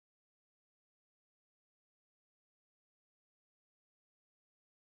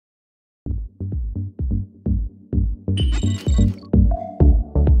Hello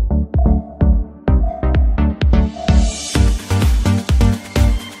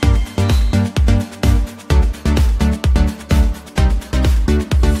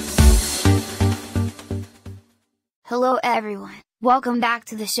everyone, welcome back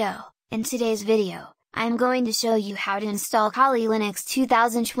to the show. In today's video, I am going to show you how to install Kali Linux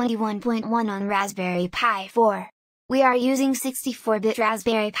 2021.1 on Raspberry Pi 4. We are using 64-bit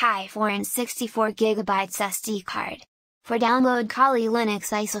Raspberry Pi 4 and 64GB SD card. For download Kali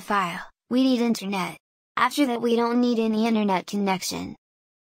Linux ISO file, we need internet. After that we don't need any internet connection.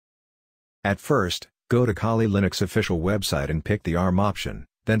 At first, go to Kali Linux official website and pick the ARM option,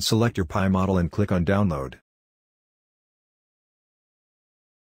 then select your Pi model and click on download.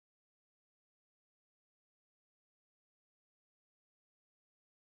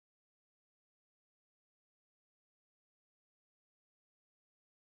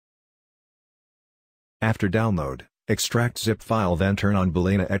 After download, extract zip file, then turn on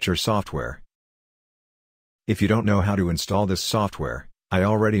Balena Etcher software. If you don't know how to install this software, I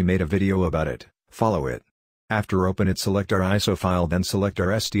already made a video about it, follow it. After open it, select our ISO file, then select our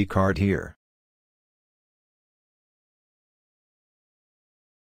SD card here.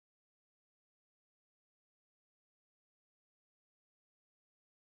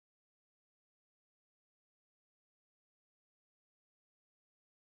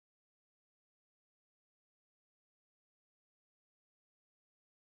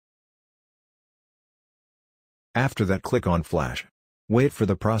 After that, click on Flash. Wait for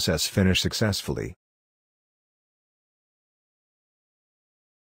the process finish successfully.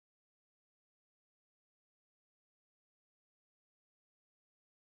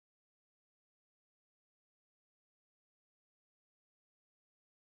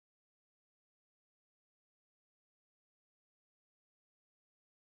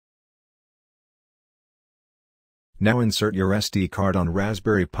 Now insert your SD card on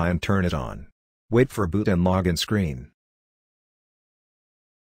Raspberry Pi and turn it on. Wait for boot and login screen.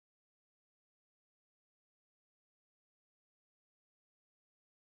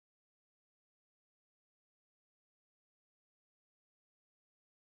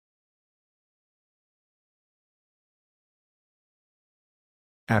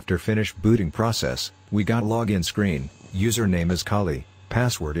 After finish booting process, we got login screen. Username is Kali,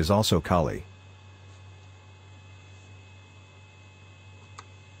 password is also Kali.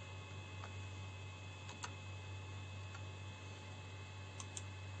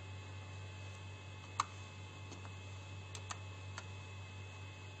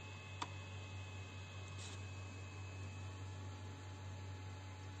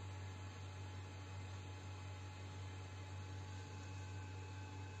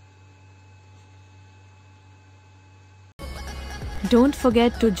 Don't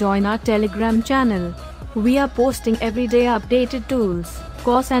forget to join our Telegram channel. We are posting everyday updated tools,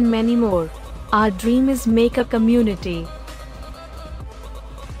 course and many more. Our dream is make a community.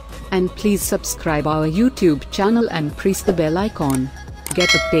 And please subscribe our YouTube channel and press the bell icon. Get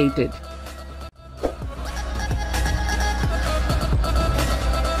updated.